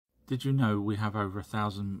Did you know we have over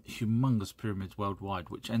 1,000 humongous pyramids worldwide,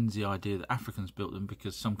 which ends the idea that Africans built them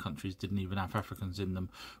because some countries didn't even have Africans in them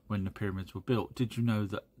when the pyramids were built? Did you know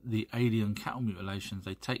that the alien cattle mutilations,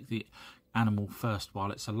 they take the animal first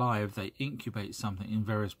while it's alive, they incubate something in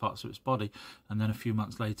various parts of its body, and then a few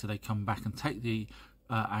months later they come back and take the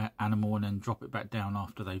animal and then drop it back down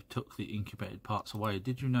after they've took the incubated parts away?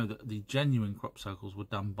 Did you know that the genuine crop circles were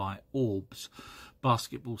done by orbs,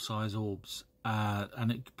 basketball size orbs,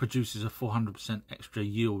 and it produces a 400% extra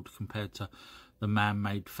yield compared to the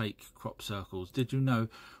man-made fake crop circles? Did you know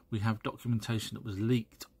we have documentation that was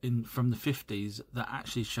leaked from the 50s that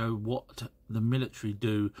actually show what the military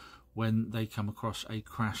do when they come across a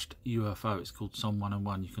crashed UFO? It's called SOM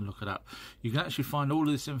 101. You can look it up. You can actually find all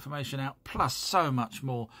of this information out, plus so much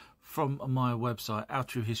more, from my website,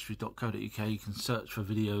 ourtruehistory.co.uk. You can search for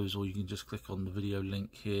videos, or you can just click on the video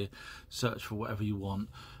link here, search for whatever you want.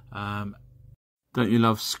 Don't you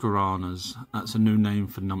love Skaranas? That's a new name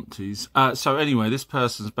for numpties. So anyway, this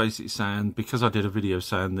person's basically saying, because I did a video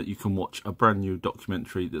saying that you can watch a brand new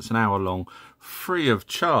documentary that's an hour long, free of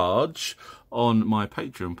charge, on my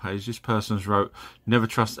Patreon page, this person's wrote, never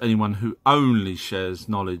trust anyone who only shares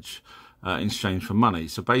knowledge in exchange for money.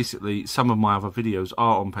 So basically, some of my other videos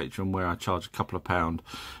are on Patreon where I charge a couple of pounds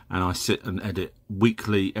and I sit and edit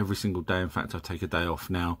weekly, every single day. In fact, I take a day off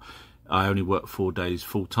now. I only work 4 days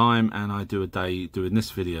full time, and I do a day doing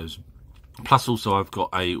this videos. Plus also I've got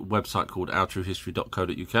a website called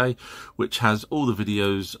ourtruehistory.co.uk, which has all the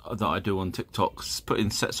videos that I do on TikTok put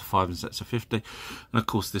in sets of 5 and sets of 50. And of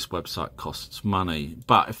course this website costs money.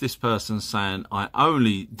 But if this person's saying I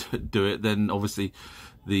only do it, then obviously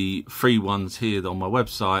the free ones here on my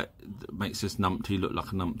website makes this numpty look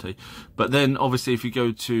like a numpty. But then obviously if you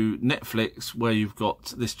go to Netflix, where you've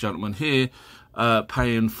got this gentleman here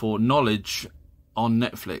paying for knowledge on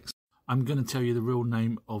Netflix, I'm going to tell you the real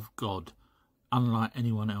name of God, unlike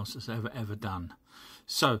anyone else that's ever done.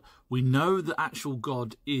 So we know the actual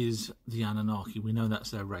God is the Anunnaki. We know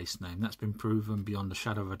that's their race name. That's been proven beyond a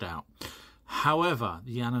shadow of a doubt. However,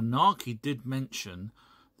 the Anunnaki did mention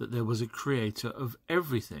that there was a creator of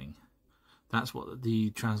everything. That's what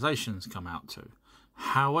the translations come out to.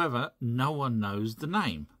 However, no one knows the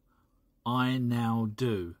name. I now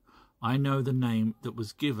do. I know the name that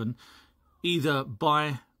was given either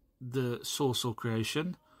by the source or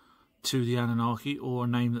creation to the Anunnaki, or a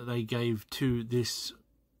name that they gave to this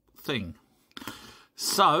thing.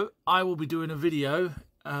 So I will be doing a video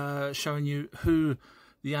showing you who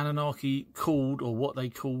the Anunnaki called, or what they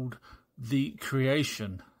called, the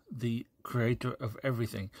creation, the creator of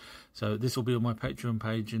everything. So this will be on my Patreon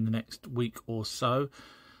page in the next week or so.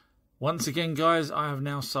 Once again, guys, I have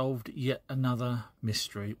now solved yet another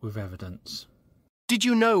mystery with evidence. Did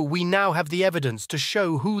you know we now have the evidence to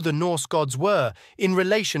show who the Norse gods were in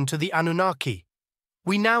relation to the Anunnaki?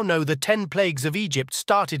 We now know the 10 plagues of Egypt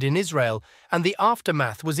started in Israel, and the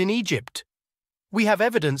aftermath was in Egypt. We have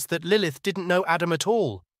evidence that Lilith didn't know Adam at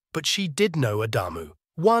all, but she did know Adamu.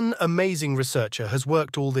 One amazing researcher has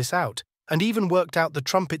worked all this out, and even worked out the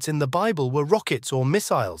trumpets in the Bible were rockets or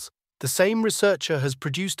missiles. The same researcher has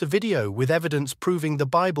produced a video with evidence proving the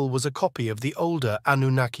Bible was a copy of the older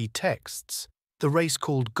Anunnaki texts, the race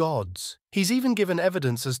called gods. He's even given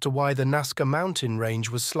evidence as to why the Nazca mountain range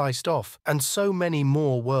was sliced off, and so many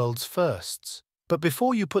more world's firsts. But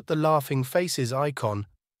before you put the laughing faces icon,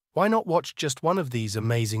 why not watch just one of these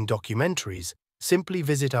amazing documentaries? Simply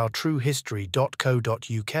visit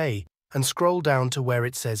ourtruehistory.co.uk and scroll down to where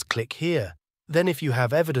it says click here. Then if you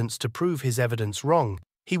have evidence to prove his evidence wrong,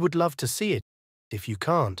 he would love to see it. If you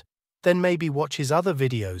can't, then maybe watch his other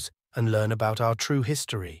videos and learn about our true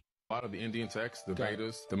history. A lot of the Indian texts, the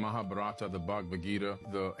Vedas, the Mahabharata, the Bhagavad Gita,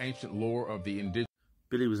 the ancient lore of the indigenous...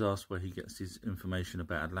 Billy was asked where he gets his information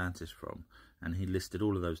about Atlantis from, and he listed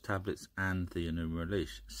all of those tablets and the Enuma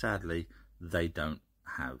Elish. Sadly, they don't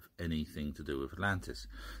have anything to do with Atlantis.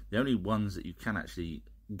 The only ones that you can actually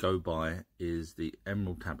go by is the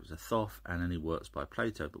Emerald Tablets of Thoth and any works by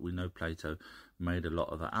Plato, but we know Plato made a lot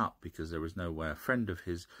of that up because there is no way a friend of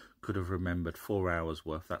his could have remembered 4 hours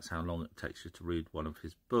worth. That's how long it takes you to read one of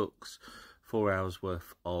his books. 4 hours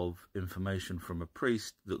worth of information from a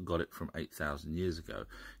priest that got it from 8,000 years ago,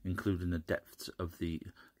 including the depths of the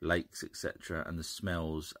lakes, etc., and the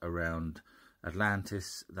smells around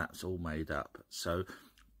Atlantis. That's all made up. So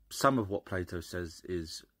some of what Plato says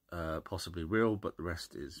is possibly real, but the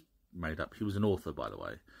rest is made up. He was an author, by the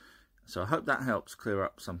way. So I hope that helps clear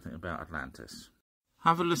up something about Atlantis.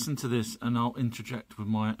 Have a listen to this and I'll interject with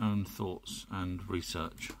my own thoughts and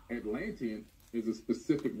research. Atlantean is a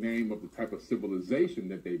specific name of the type of civilization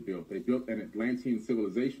that they built. They built an Atlantean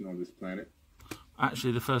civilization on this planet.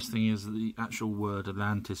 Actually, the first thing is that the actual word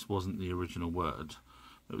Atlantis wasn't the original word.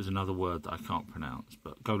 It was another word that I can't pronounce,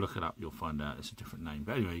 but go look it up, you'll find out it's a different name.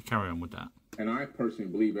 But anyway, carry on with that. And I personally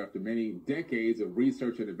believe after many decades of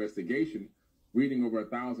research and investigation, reading over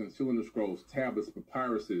 1,000 cylinder scrolls, tablets,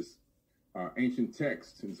 papyruses, ancient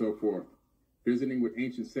texts, and so forth, visiting with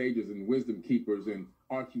ancient sages and wisdom keepers and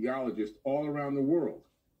archaeologists all around the world,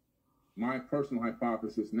 my personal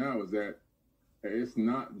hypothesis now is that it's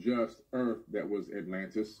not just Earth that was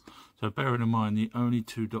Atlantis. So bearing in mind, the only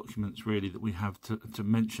two documents really that we have to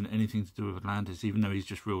mention anything to do with Atlantis, even though he's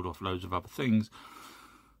just reeled off loads of other things,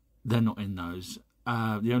 they're not in those.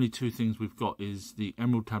 The only two things we've got is the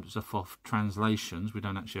Emerald Tablets of Thoth translations. We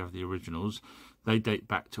don't actually have the originals. They date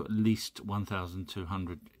back to at least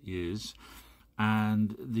 1,200 years.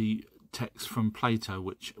 And the text from Plato,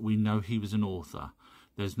 which we know he was an author.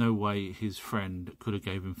 There's no way his friend could have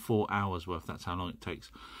gave him 4 hours worth, that's how long it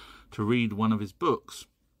takes, to read one of his books.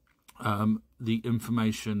 The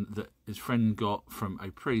information that his friend got from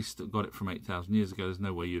a priest that got it from 8,000 years ago, there's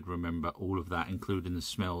no way you'd remember all of that, including the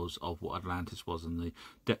smells of what Atlantis was and the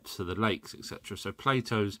depths of the lakes, etc. So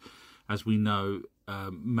Plato's, as we know,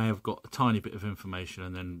 may have got a tiny bit of information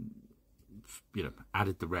and then,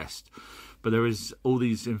 added the rest. But there is all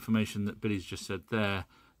these information that Billy's just said there.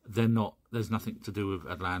 They're not. There's nothing to do with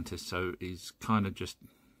Atlantis, so he's kind of just.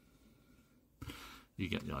 You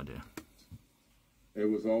get the idea. It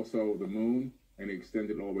was also the moon, and it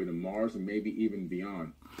extended all the way to Mars, and maybe even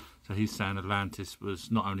beyond. So he's saying Atlantis was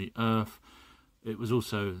not only Earth, it was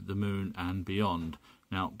also the moon and beyond.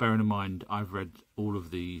 Now, bearing in mind, I've read all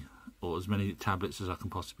of or as many tablets as I can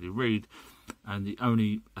possibly read, and the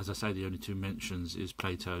only two mentions is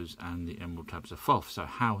Plato's and the Emerald Tablets of Thoth. So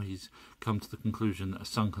how he's come to the conclusion that a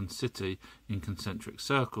sunken city in concentric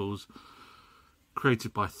circles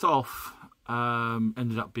created by Thoth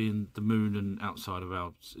ended up being the moon and outside of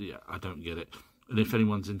our... Yeah, I don't get it. And if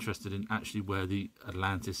anyone's interested in actually where the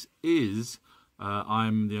Atlantis is,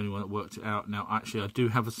 I'm the only one that worked it out. Now, actually, I do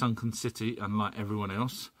have a sunken city, unlike everyone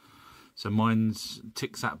else. So mine's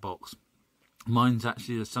ticks that box. Mine's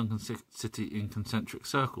actually a sunken city in concentric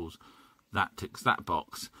circles. That ticks that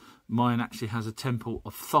box. Mine actually has a temple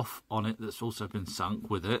of Thoth on it that's also been sunk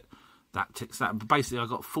with it. That ticks that. But basically, I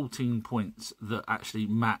got 14 points that actually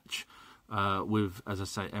match with, as I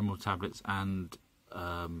say, Emerald Tablets and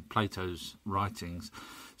Plato's writings.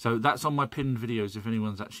 So that's on my pinned videos if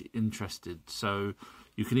anyone's actually interested. So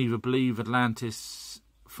you can either believe Atlantis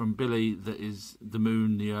from Billy that is the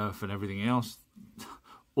moon, the earth and everything else,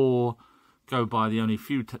 or go by the only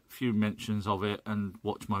few mentions of it and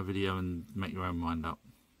watch my video and make your own mind up.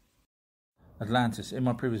 Atlantis. In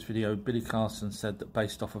my previous video, Billy Carson said that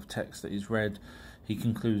based off of text that he's read, he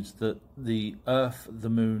concludes that the Earth, the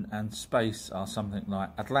Moon and space are something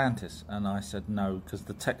like Atlantis. And I said no, because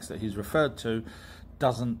the text that he's referred to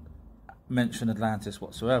doesn't mention Atlantis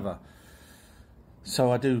whatsoever.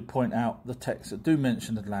 So I do point out the texts that do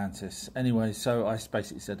mention Atlantis. Anyway, so I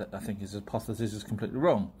basically said that I think his hypothesis is completely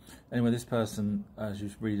wrong. Anyway, this person, as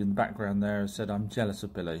you read in the background there, said, I'm jealous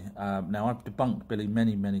of Billy. Now, I've debunked Billy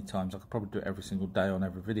many, many times. I could probably do it every single day on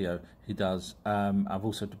every video he does. I've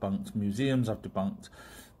also debunked museums. I've debunked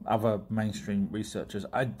other mainstream researchers.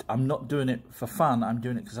 I'm not doing it for fun. I'm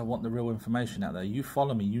doing it because I want the real information out there. You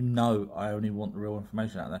follow me. You know I only want the real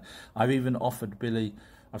information out there. I've even offered Billy...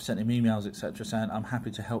 I've sent him emails, etc., saying, I'm happy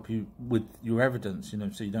to help you with your evidence,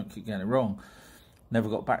 so you don't keep getting it wrong. Never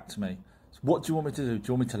got back to me. So what do you want me to do? Do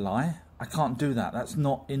you want me to lie? I can't do that. That's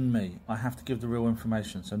not in me. I have to give the real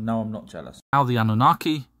information, so no, I'm not jealous. How the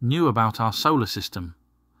Anunnaki knew about our solar system.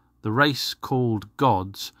 The race called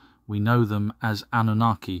gods, we know them as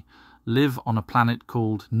Anunnaki, live on a planet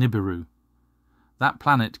called Nibiru. That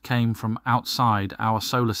planet came from outside our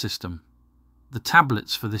solar system. The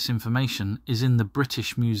tablets for this information is in the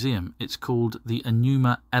British Museum. It's called the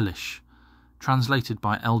Enuma Elish, translated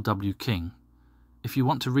by L.W. King. If you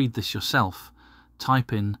want to read this yourself,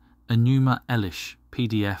 type in Enuma Elish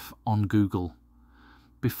PDF on Google.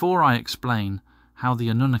 Before I explain how the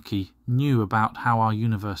Anunnaki knew about how our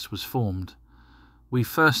universe was formed, we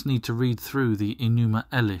first need to read through the Enuma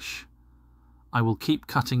Elish. I will keep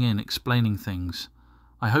cutting in explaining things.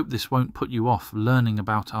 I hope this won't put you off learning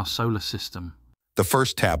about our solar system. The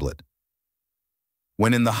first tablet.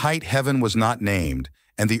 When in the height heaven was not named,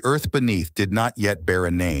 and the earth beneath did not yet bear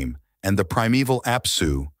a name, and the primeval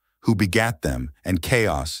Apsu, who begat them, and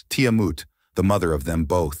Chaos, Tiamat, the mother of them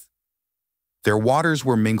both. Their waters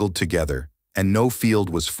were mingled together, and no field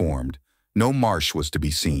was formed, no marsh was to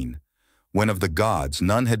be seen. When of the gods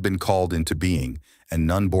none had been called into being, and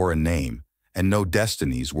none bore a name, and no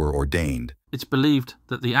destinies were ordained. It's believed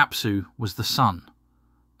that the Apsu was the sun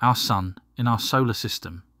in our solar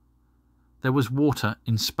system. There was water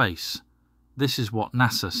in space. This is what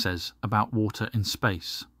NASA says about water in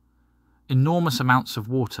space. Enormous amounts of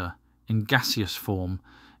water, in gaseous form,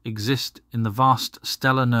 exist in the vast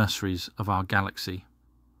stellar nurseries of our galaxy.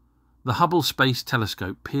 The Hubble Space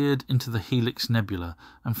Telescope peered into the Helix Nebula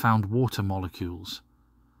and found water molecules.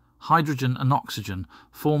 Hydrogen and oxygen,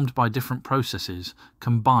 formed by different processes,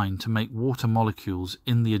 combine to make water molecules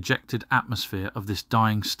in the ejected atmosphere of this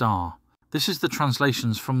dying star. This is the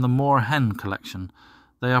translations from the Moore-Hen collection.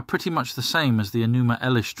 They are pretty much the same as the Enuma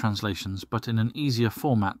Elish translations, but in an easier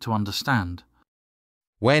format to understand.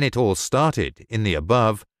 When it all started, in the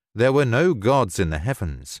above, there were no gods in the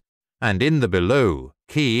heavens, and in the below,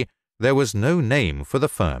 Ki, there was no name for the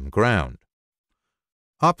firm ground.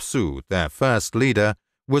 Apsu, their first leader,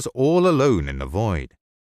 was all alone in the void.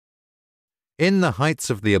 In the heights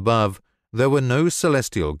of the above, there were no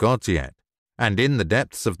celestial gods yet, and in the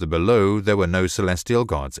depths of the below there were no celestial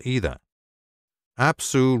gods either.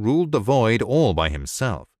 Apsu ruled the void all by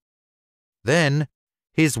himself. Then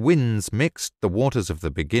his winds mixed the waters of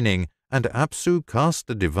the beginning, and Apsu cast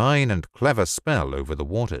a divine and clever spell over the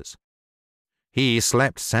waters. He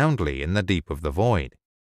slept soundly in the deep of the void.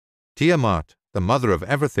 Tiamat, the mother of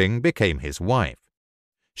everything, became his wife.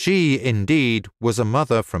 She, indeed, was a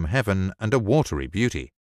mother from heaven and a watery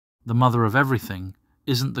beauty. The mother of everything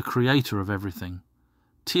isn't the creator of everything.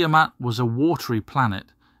 Tiamat was a watery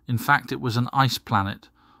planet. In fact, it was an ice planet.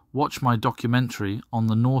 Watch my documentary on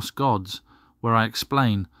the Norse gods, where I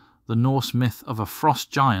explain the Norse myth of a frost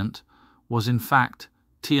giant was in fact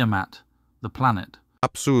Tiamat, the planet.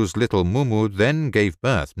 Apsu's little Mumu then gave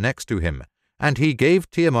birth next to him, and he gave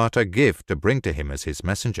Tiamat a gift to bring to him as his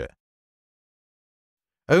messenger.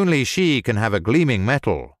 Only she can have a gleaming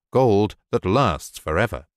metal, gold, that lasts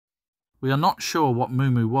forever. We are not sure what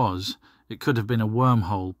Mumu was. It could have been a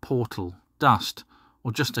wormhole, portal, dust,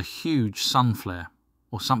 or just a huge sun flare,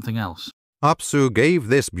 or something else. Apsu gave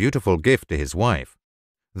this beautiful gift to his wife.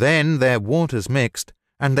 Then their waters mixed,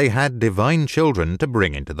 and they had divine children to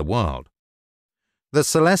bring into the world. The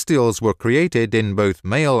Celestials were created in both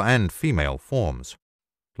male and female forms.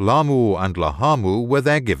 Lamu and Lahamu were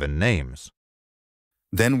their given names.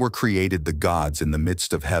 Then were created the gods in the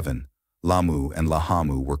midst of heaven. Lamu and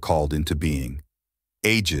Lahamu were called into being.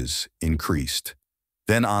 Ages increased.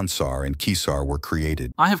 Then Ansar and Kisar were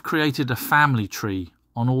created. I have created a family tree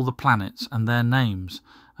on all the planets and their names,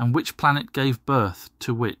 and which planet gave birth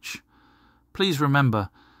to which. Please remember,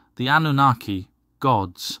 the Anunnaki,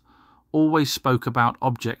 gods, always spoke about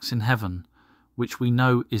objects in heaven, which we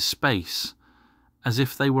know is space, as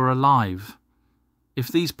if they were alive. If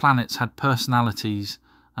these planets had personalities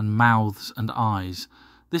and mouths and eyes,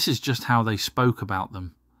 this is just how they spoke about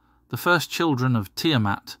them. The first children of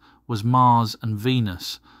Tiamat was Mars and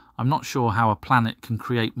Venus. I'm not sure how a planet can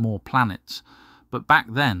create more planets, but back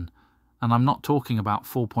then, and I'm not talking about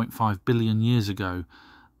 4.5 billion years ago,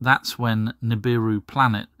 that's when Nibiru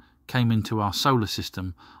planet came into our solar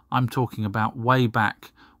system. I'm talking about way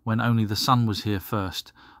back when only the sun was here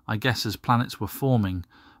first. I guess as planets were forming,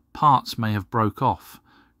 parts may have broke off,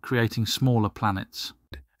 creating smaller planets.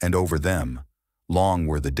 And over them, long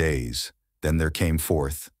were the days. Then there came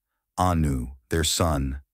forth Anu, their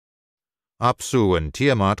son. Apsu and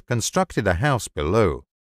Tiamat constructed a house below.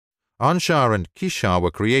 Anshar and Kishar were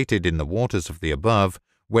created in the waters of the above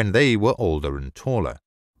when they were older and taller.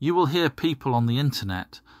 You will hear people on the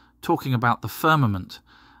internet talking about the firmament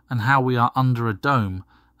and how we are under a dome,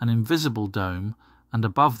 an invisible dome, and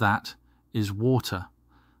above that is water.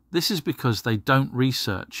 This is because they don't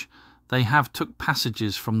research. They have took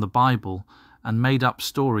passages from the Bible and made up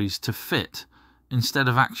stories to fit, instead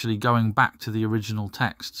of actually going back to the original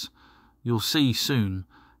texts. You'll see soon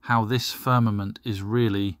how this firmament is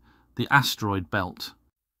really the asteroid belt.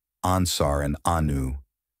 Ansar and Anu,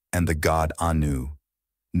 and the god Anu,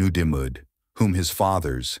 Nudimud, whom his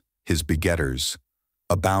fathers, his begetters,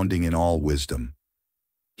 abounding in all wisdom.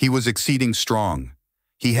 He was exceeding strong.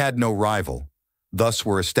 He had no rival. Thus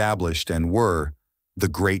were established and were the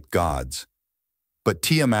great gods. But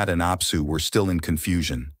Tiamat and Apsu were still in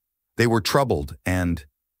confusion. They were troubled and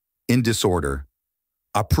in disorder.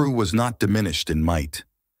 Apru was not diminished in might,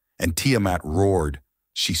 and Tiamat roared,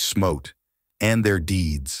 she smote, and their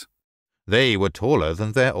deeds. They were taller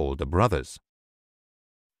than their older brothers.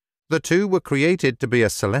 The two were created to be a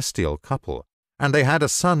celestial couple, and they had a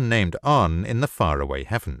son named An in the faraway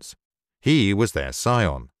heavens. He was their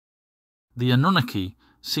scion. The Anunnaki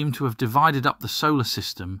seem to have divided up the solar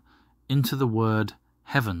system into the word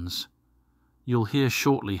heavens. You'll hear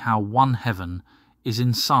shortly how one heaven is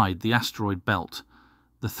inside the asteroid belt,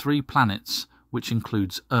 the 3 planets which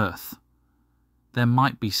includes Earth. There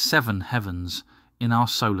might be 7 heavens in our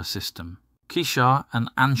solar system. Kishar and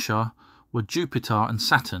Anshar were Jupiter and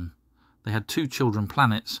Saturn. They had 2 children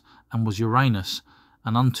planets and was Uranus,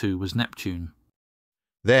 and Untu was Neptune.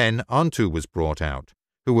 Then Antu was brought out,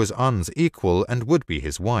 who was Un's equal and would be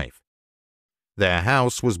his wife. Their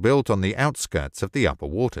house was built on the outskirts of the upper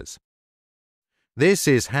waters. This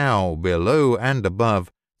is how, below and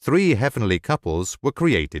above, 3 heavenly couples were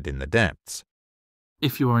created in the depths.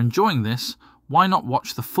 If you are enjoying this, why not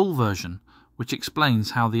watch the full version, which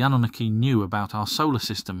explains how the Anunnaki knew about our solar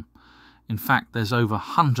system? In fact, there's over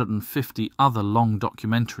 150 other long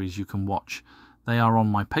documentaries you can watch. They are on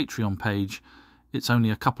my Patreon page. It's only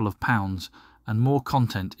a couple of pounds, and more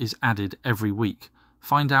content is added every week.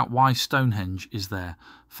 Find out why Stonehenge is there.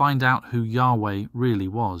 Find out who Yahweh really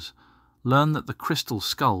was. Learn that the crystal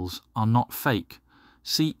skulls are not fake.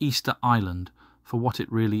 See Easter Island for what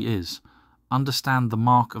it really is. Understand the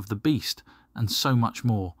mark of the beast, and so much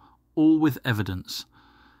more, all with evidence.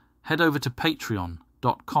 Head over to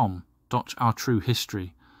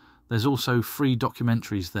patreon.com/OurTrueHistory. There's also free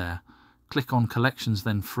documentaries there. Click on Collections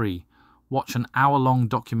then Free. Watch an hour-long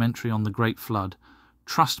documentary on the Great Flood.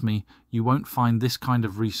 Trust me, you won't find this kind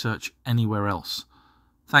of research anywhere else.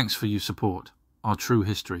 Thanks for your support. Our True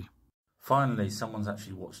History. Finally, someone's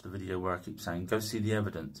actually watched the video where I keep saying, go see the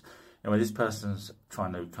evidence. Anyway, this person's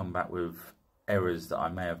trying to come back with errors that I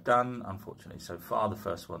may have done. Unfortunately, so far, the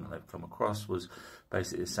first one that they've come across was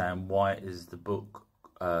basically saying, why is the book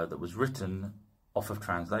that was written off of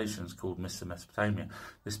translations called Mr. Mesopotamia?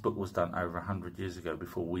 This book was done over 100 years ago,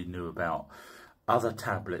 before we knew about other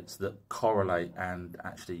tablets that correlate and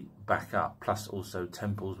actually back up, plus also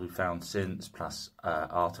temples we found since, plus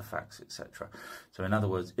artifacts, etc. So in other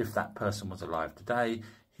words, if that person was alive today,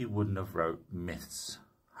 he wouldn't have wrote myths.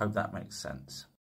 Hope that makes sense.